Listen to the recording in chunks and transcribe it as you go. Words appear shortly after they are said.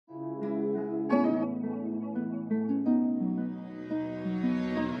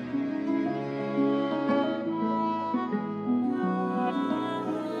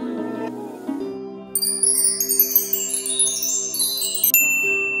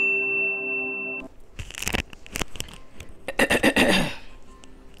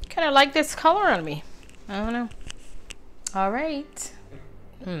of like this color on me. I don't know. All right.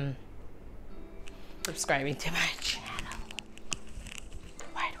 Subscribing to my channel.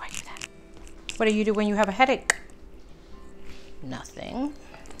 Why do I do that? What do you do when you have a headache? Nothing.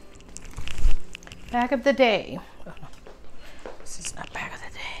 Bag of the day. Oh, no. This is not bag of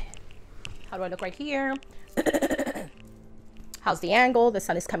the day. How do I look right here? How's the angle? The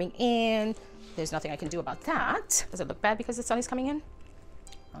sun is coming in. There's nothing I can do about that. Does it look bad because the sun is coming in?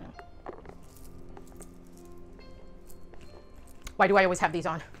 Oh, no. Why do I always have these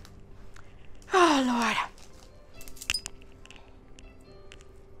on? Oh, Lord.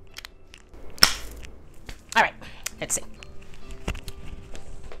 All right, let's see.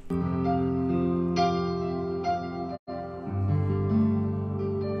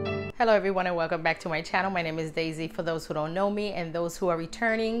 Hello everyone and welcome back to my channel. My name is Daisy. For those who don't know me and those who are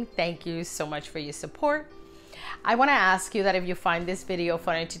returning, thank you so much for your support. I want to ask you that if you find this video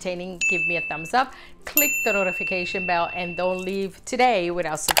fun and entertaining, give me a thumbs up, click the notification bell, and don't leave today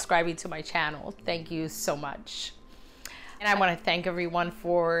without subscribing to my channel. Thank you so much. And I want to thank everyone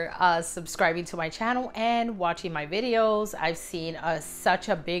for subscribing to my channel and watching my videos. I've seen such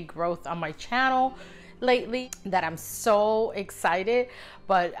a big growth on my channel lately that I'm so excited,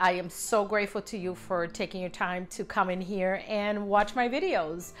 but I am so grateful to you for taking your time to come in here and watch my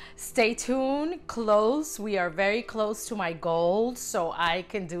videos. Stay tuned, close. We are very close to my goal, so I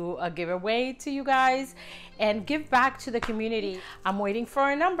can do a giveaway to you guys and give back to the community. I'm waiting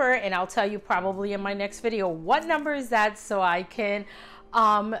for a number and I'll tell you probably in my next video what number is that so I can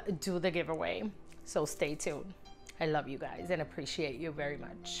do the giveaway. So stay tuned. I love you guys and appreciate you very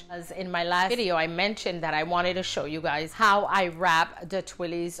much. As in my last video, I mentioned that I wanted to show you guys how I wrap the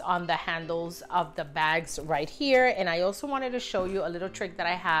twillies on the handles of the bags right here. And I also wanted to show you a little trick that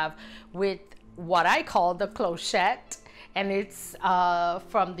I have with what I call the Clutchette. And it's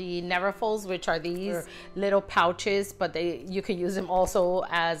from the Neverfulls, which are these little pouches, but you can use them also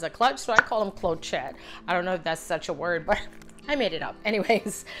as a clutch. So I call them Clutchette. I don't know if that's such a word, but I made it up.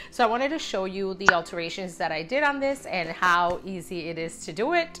 Anyways, so I wanted to show you the alterations that I did on this and how easy it is to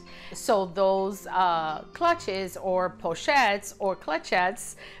do it. So those clutches or pochettes or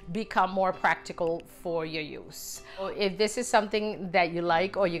clutchettes become more practical for your use. So if this is something that you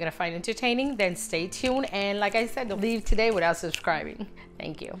like or you're gonna find entertaining, then stay tuned. And like I said, don't leave today without subscribing.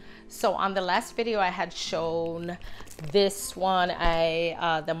 Thank you. So on the last video, I had shown this one,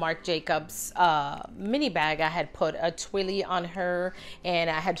 the Marc Jacobs mini bag. I had put a twilly on her and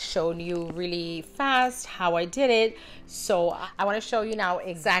I had shown you really fast how I did it. So I want to show you now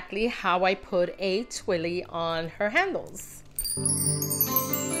exactly how I put a twilly on her handles.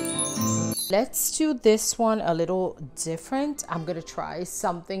 Let's do this one a little different. I'm gonna try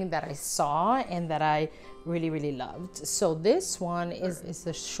something that I saw and that I really loved. So this one is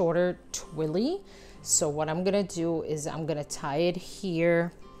the shorter twilly. So what I'm gonna do is I'm gonna tie it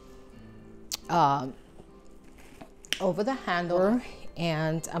here over the handle,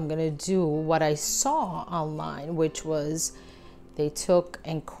 and I'm gonna do what I saw online, which was they took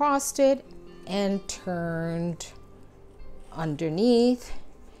and crossed it and turned underneath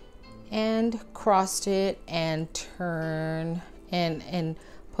and crossed it and turn and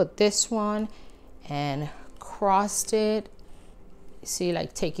put this one and crossed it. See,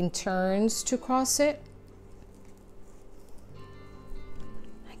 like taking turns to cross it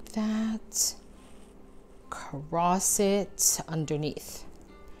like that, cross it underneath,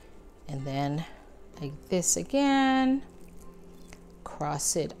 and then like this again,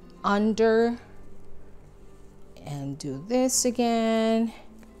 cross it under and do this again,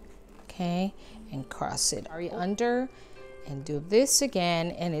 okay, and cross it under and do this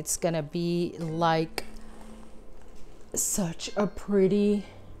again, and it's gonna be like such a pretty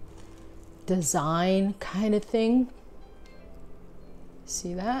design kind of thing.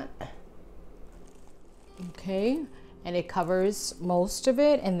 See that? Okay, and it covers most of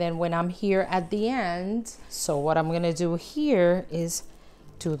it. And then when I'm here at the end, so what I'm gonna do here is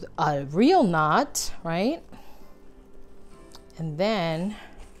do a real knot, right? And then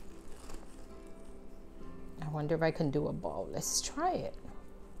I wonder if I can do a bow. Let's try it,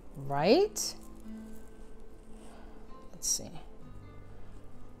 right? Let's see.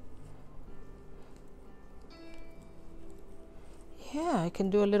 Yeah, I can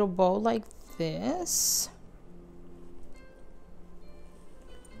do a little bow like this.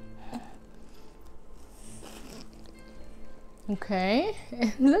 Okay,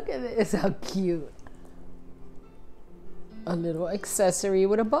 and look at this, how cute. A little accessory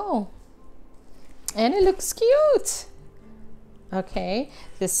with a bow. And it looks cute. Okay,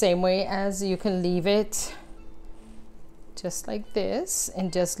 the same way as you can leave it just like this,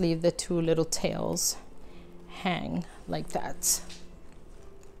 and just leave the two little tails hang like that.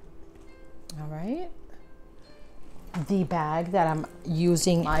 All right. The bag that I'm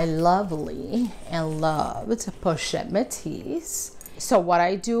using, my lovely and loved Pochette Matisse. So what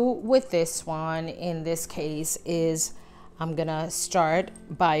I do with this one in this case is I'm gonna start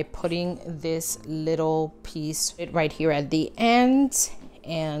by putting this little piece right here at the end,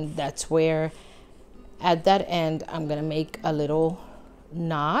 and that's where at that end I'm gonna make a little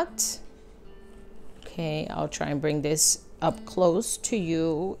knot. Okay, I'll try and bring this up close to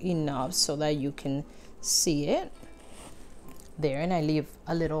you enough so that you can see it there, and I leave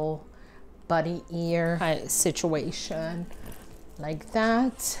a little bunny ear kind of situation like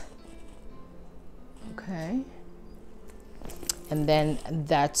that. Okay, and then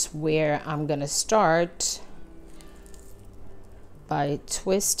that's where I'm gonna start by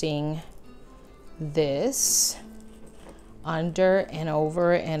twisting this under and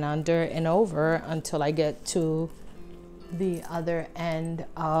over and under and over until I get to the other end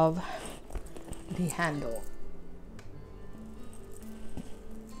of the handle.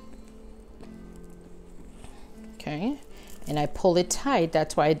 Okay, and I pull it tight.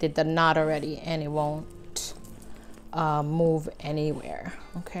 That's why I did the knot already, and it won't move anywhere.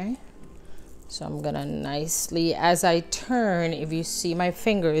 Okay, so I'm gonna nicely, as I turn, if you see my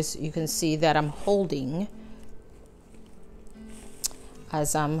fingers, you can see that I'm holding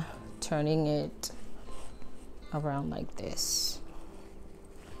as I'm turning it around like this.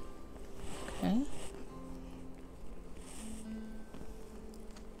 Okay.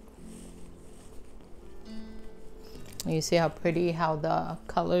 You see how pretty, how the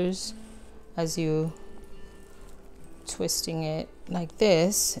colors, as you twisting it like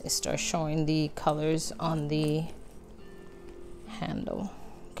this, it starts showing the colors on the handle.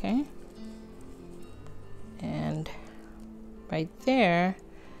 Okay, and right there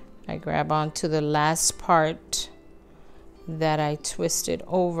I grab onto the last part that I twisted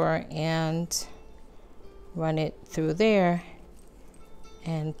over and run it through there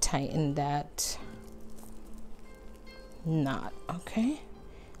and tighten that knot. Okay,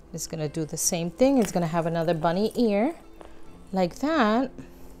 it's gonna do the same thing. It's gonna have another bunny ear like that,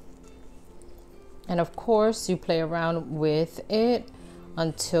 and of course you play around with it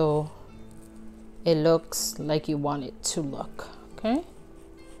until it looks like you want it to look. Okay,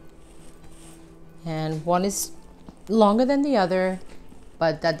 and one is longer than the other,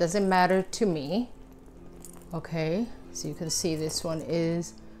 but that doesn't matter to me. Okay, so you can see this one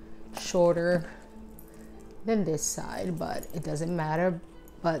is shorter than this side, but it doesn't matter.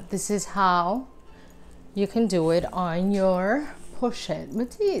 But this is how you can do it on your Pochette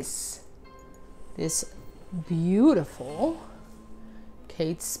Matisse. This beautiful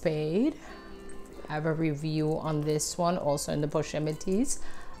Kate Spade. I have a review on this one also in the Pochette Matisse.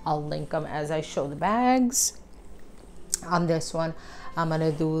 I'll link them as I show the bags. On this one, I'm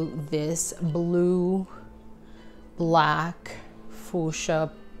gonna do this blue, black,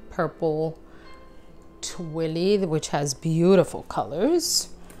 fuchsia, purple Twilly, which has beautiful colors.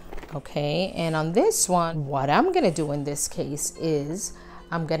 Okay, and on this one, what I'm gonna do in this case is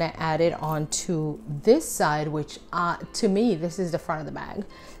I'm gonna add it onto this side, which to me, this is the front of the bag.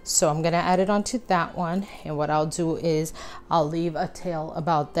 So I'm gonna add it onto that one, and what I'll do is I'll leave a tail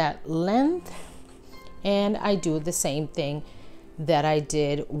about that length, and I do the same thing that I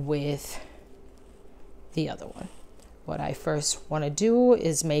did with the other one. What I first want to do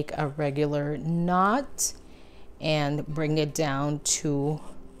is make a regular knot and bring it down to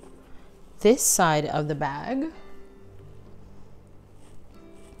this side of the bag.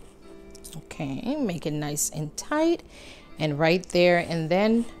 Okay, make it nice and tight and right there, and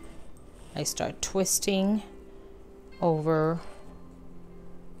then I start twisting over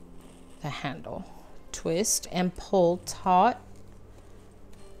the handle. Twist and pull taut,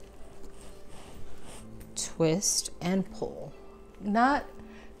 twist and pull. Not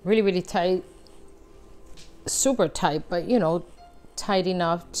really tight, super tight, but you know, tight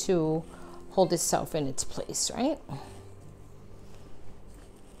enough to hold itself in its place, right?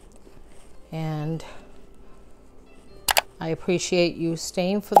 And I appreciate you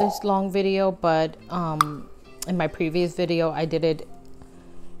staying for this long video, but in my previous video I did it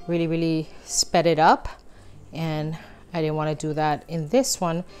really sped it up, and I didn't want to do that in this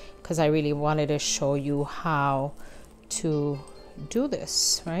one because I really wanted to show you how to do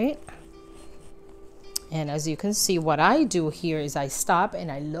this, right? And as you can see, what I do here is I stop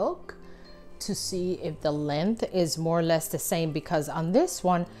and I look to see if the length is more or less the same, because on this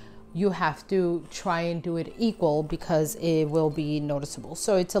one you have to try and do it equal because it will be noticeable.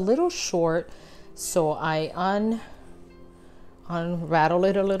 So it's a little short, so I unrattle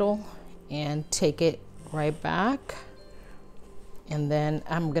it a little and take it right back. And then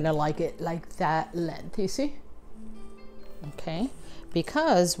I'm gonna like it like that length, you see? Okay,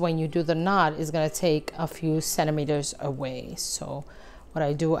 because when you do the knot, it's gonna take a few centimeters away. So what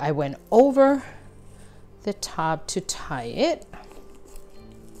I do, I went over the top to tie it.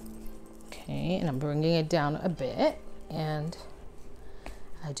 Okay, and I'm bringing it down a bit, and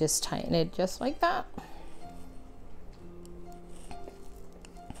I just tighten it just like that.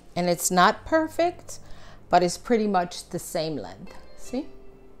 And it's not perfect, but it's pretty much the same length, see?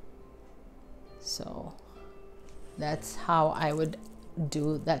 So that's how I would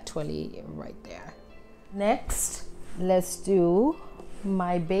do that twilly right there. Next, let's do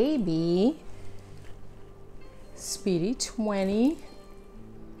my baby Speedy 20.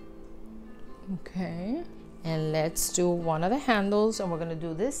 Okay, and let's do one of the handles, and we're gonna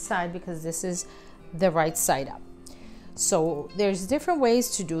do this side because this is the right side up. So there's different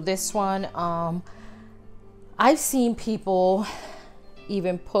ways to do this one. I've seen people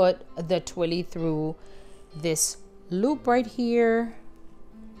even put the twilly through this loop right here,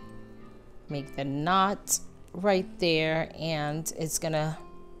 make the knot right there, and it's gonna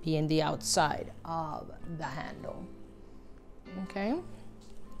be in the outside of the handle. Okay,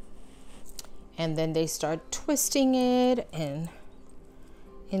 and then they start twisting it and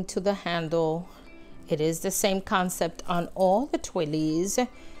into the handle. It is the same concept on all the twillies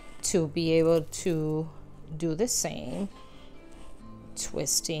to be able to do the same,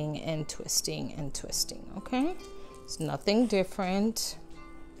 twisting and twisting and twisting. Okay, it's nothing different.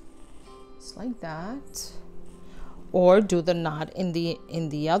 It's like that. Or do the knot in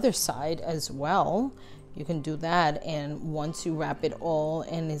the other side as well. You can do that, and once you wrap it all,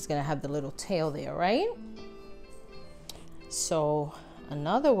 and it's gonna have the little tail there, right? So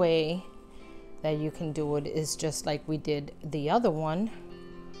another way that you can do it is just like we did the other one,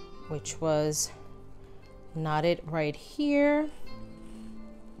 which was knot it right here.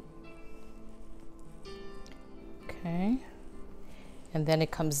 Okay, and then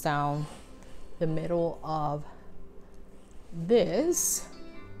it comes down the middle of this,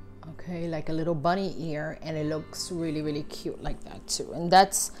 okay, like a little bunny ear, and it looks really, really cute like that too. And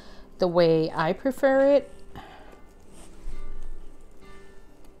that's the way I prefer it.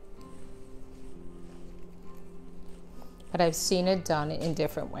 But I've seen it done in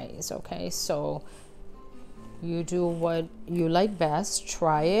different ways. Okay, so you do what you like best,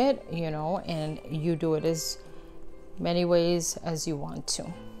 try it, you know, and you do it as many ways as you want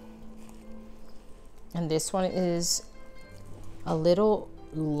to. And this one is a little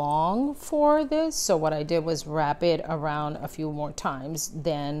long for this, so what I did was wrap it around a few more times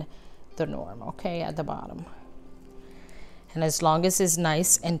than the norm, okay, at the bottom. And as long as it's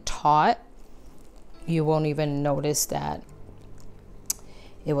nice and taut, you won't even notice that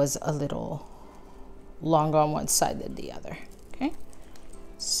it was a little longer on one side than the other. Okay,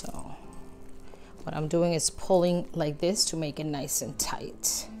 so what I'm doing is pulling like this to make it nice and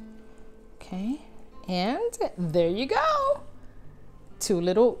tight. Okay, and there you go, two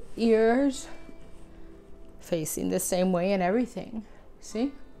little ears facing the same way and everything.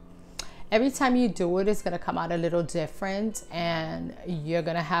 See, every time you do it, it's gonna come out a little different, and you're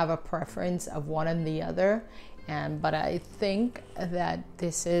gonna have a preference of one and the other. But I think that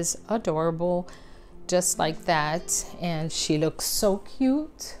this is adorable, just like that, and she looks so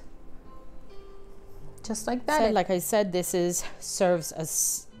cute, just like that. So, like I said, this serves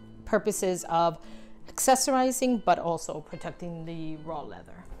as purposes of accessorizing, but also protecting the raw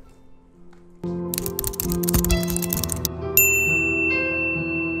leather.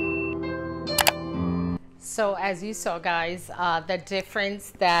 So as you saw, guys, the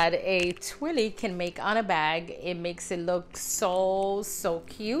difference that a twilly can make on a bag, it makes it look so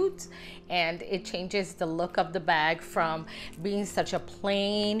cute, and it changes the look of the bag from being such a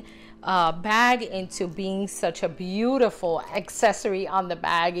plain bag into being such a beautiful accessory on the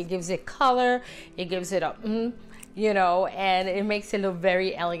bag. It gives it color, it gives it a you know, and it makes it look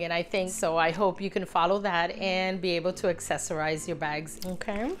very elegant, I think. So I hope you can follow that and be able to accessorize your bags.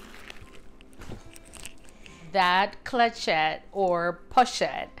 Okay, that clutchette or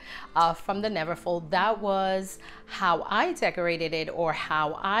pochette from the Neverfull, that was how I decorated it, or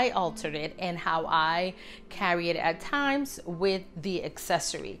how I altered it, and how I carry it at times with the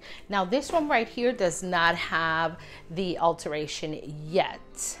accessory. Now this one right here does not have the alteration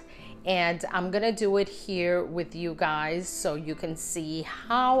yet, and I'm gonna do it here with you guys so you can see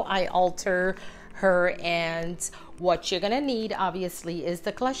how I alter her. And what you're gonna need obviously is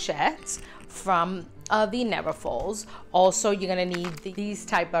the clutchette from the Neverfulls. Also, you're gonna need these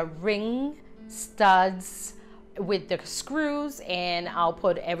type of ring studs with the screws, and I'll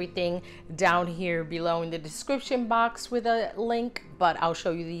put everything down here below in the description box with a link, but I'll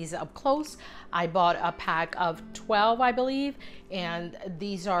show you these up close. I bought a pack of 12, I believe, and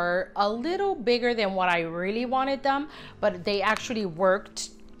these are a little bigger than what I really wanted them, but they actually worked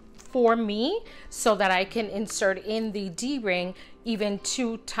for me so that I can insert in the D-ring even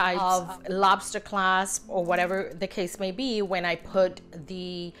 2 types of lobster clasp or whatever the case may be when I put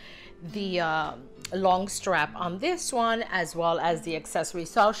the long strap on this one, as well as the accessory.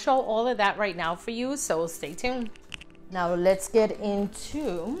 So I'll show all of that right now for you, so stay tuned. Now let's get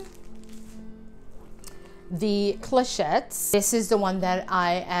into the Clutchettes. This is the one that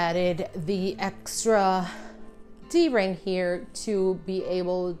I added the extra D-ring here to be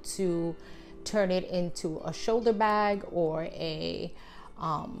able to turn it into a shoulder bag or a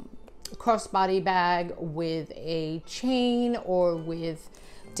crossbody bag with a chain or with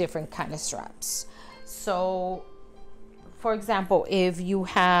different kind of straps. So for example, if you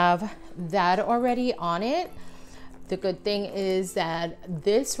have that already on it, the good thing is that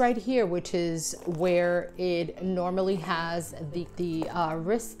this right here, which is where it normally has the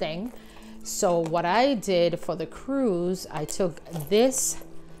wrist thing. So what I did for the cruise, I took this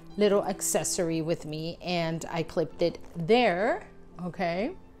little accessory with me and I clipped it there,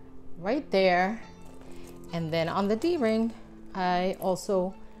 okay, right there. And then on the D-ring, I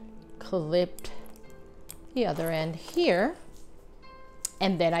also clipped the other end here,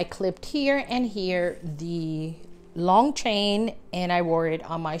 and then I clipped here and here the long chain, and I wore it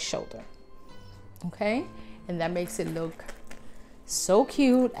on my shoulder, okay. And that makes it look so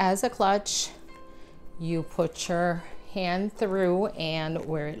cute as a clutch. You put your hand through and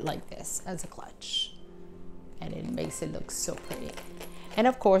wear it like this as a clutch, and it makes it look so pretty. And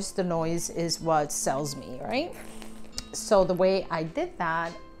of course the noise is what sells me, right? So the way I did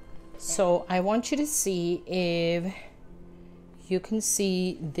that, so I want you to see if you can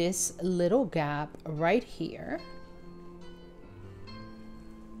see this little gap right here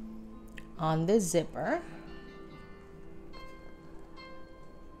on the zipper.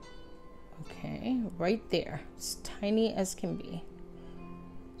 Okay, right there. It's tiny as can be.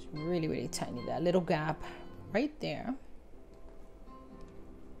 It's really, really tiny. That little gap right there.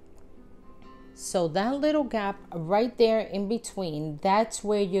 So that little gap right there in between, that's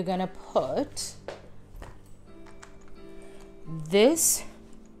where you're gonna put this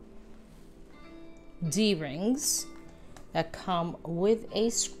D-rings that come with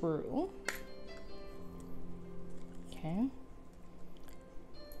a screw. Okay.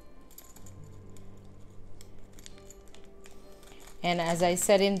 And as I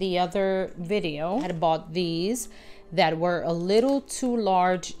said in the other video, I had bought these that were a little too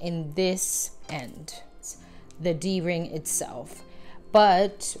large in this end, the D-ring itself.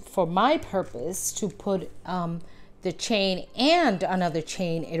 But for my purpose, to put the chain and another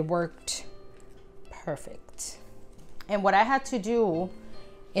chain, it worked perfect. And what I had to do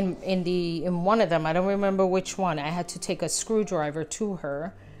in one of them, I don't remember which one, I had to take a screwdriver to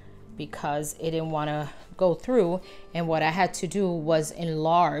her because it didn't want to go through, and what I had to do was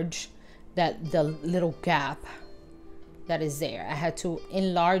enlarge the little gap that is there. I had to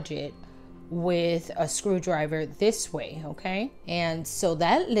enlarge it with a screwdriver this way, okay? And so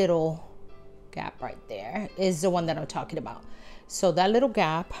that little gap right there is the one that I'm talking about. So that little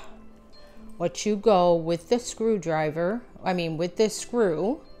gap, what you go with the screwdriver, I mean with the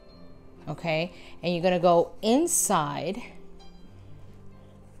screw, okay, and you're gonna go inside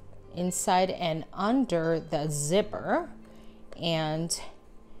and under the zipper, and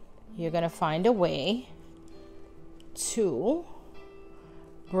you're gonna find a way to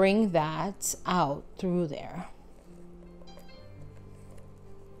bring that out through there.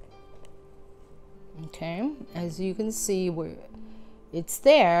 Okay, as you can see, where it's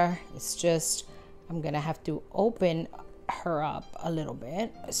there, it's just I'm gonna have to open her up a little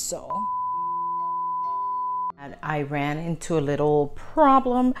bit. So and I ran into a little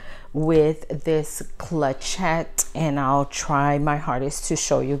problem with this Clutchette, and I'll try my hardest to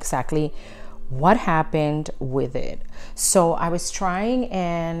show you exactly what happened with it. So I was trying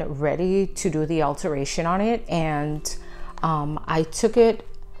and ready to do the alteration on it, and I took it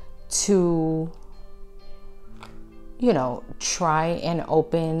to, you know, try and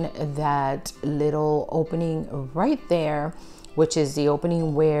open that little opening right there, which is the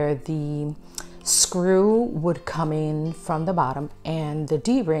opening where the screw would come in from the bottom and the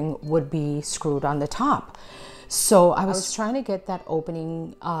D-ring would be screwed on the top. So I was trying to get that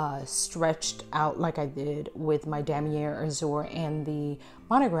opening stretched out like I did with my Damier Azur and the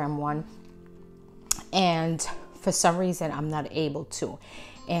monogram one, and for some reason I'm not able to.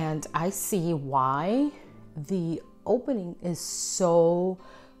 And I see why the opening is so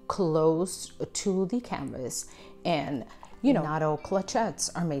close to the canvas, and you know, not all clutchettes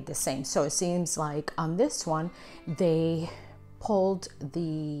are made the same. So it seems like on this one, they pulled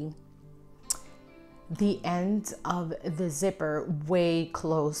the end of the zipper way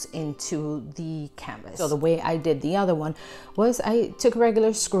close into the canvas. So the way I did the other one was I took a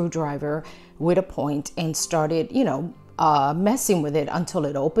regular screwdriver with a point and started, you know, messing with it until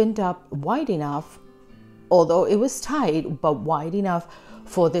it opened up wide enough, although it was tight, but wide enough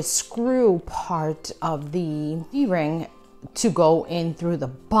for the screw part of the D-ring to go in through the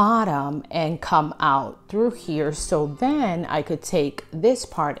bottom and come out through here. So then I could take this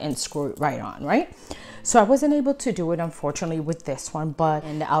part and screw it right on, right? So I wasn't able to do it, unfortunately, with this one, but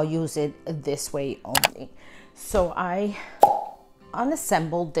and I'll use it this way only. So I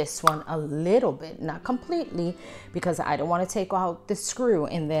unassembled this one a little bit, not completely, because I don't want to take out the screw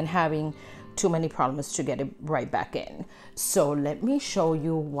and then having too many problems to get it right back in. So let me show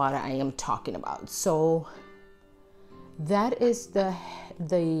you what I am talking about. So that is the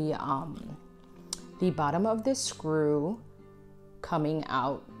bottom of the screw coming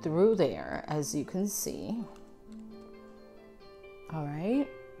out through there, as you can see. All right,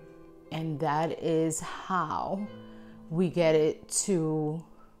 and that is how we get it to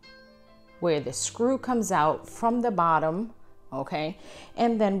where the screw comes out from the bottom. Okay,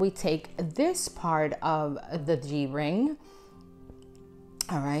 and then we take this part of the D-ring,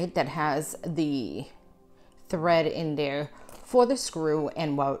 all right, that has the thread in there for the screw,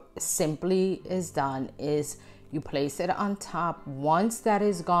 and what simply is done is you place it on top once that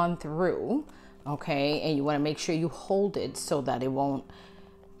is gone through, okay, and you want to make sure you hold it so that it won't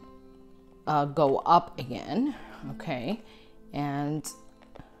go up again, okay, and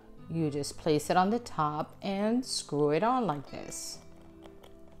you just place it on the top and screw it on like this.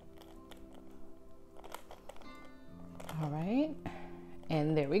 All right,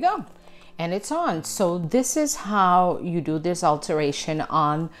 and there we go. And it's on. So this is how you do this alteration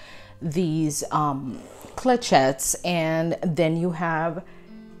on these clutchettes, and then you have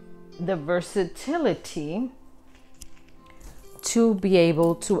the versatility to be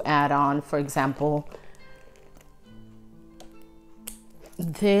able to add on, for example,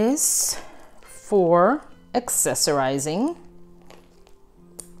 this for accessorizing.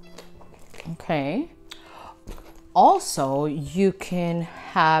 Okay. Also, you can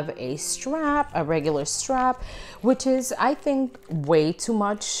have a strap, a regular strap, which is, I think, way too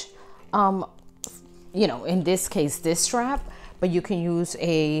much, you know, in this case, this strap, but you can use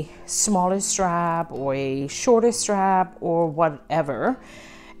a smaller strap or a shorter strap or whatever.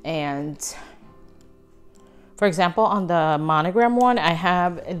 And for example, on the monogram one, I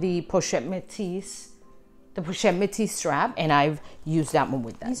have the Pochette Métis, strap, and I've used that one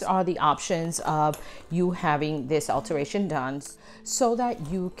with that. These are the options of you having this alteration done so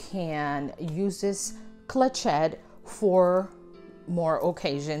that you can use this clutchette for more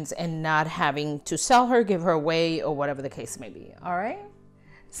occasions and not having to sell her, give her away, or whatever the case may be. All right.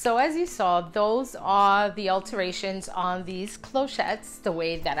 So as you saw, those are the alterations on these clochettes, the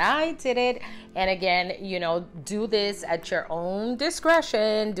way that I did it. And again, you know, do this at your own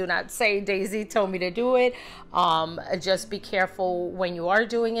discretion. Do not say Daisy told me to do it. Just be careful when you are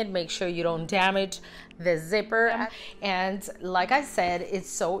doing it. Make sure you don't damage the zipper. And like I said, it's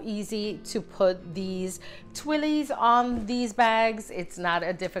so easy to put these twillies on these bags. It's not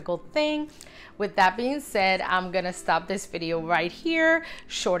a difficult thing. With that being said, I'm gonna stop this video right here,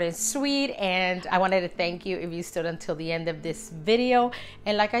 short and sweet. And I wanted to thank you if you stood until the end of this video.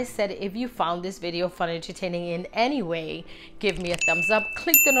 And like I said, if you found this video fun, entertaining in any way, give me a thumbs up,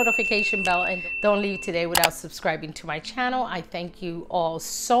 click the notification bell, and don't leave today without subscribing to my channel. I thank you all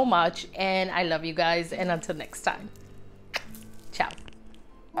so much, and I love you guys. And until next time, ciao.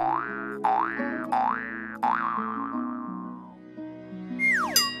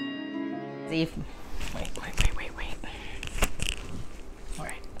 Wait. All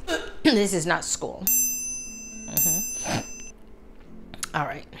right. This is not school. All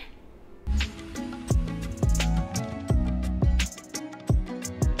right.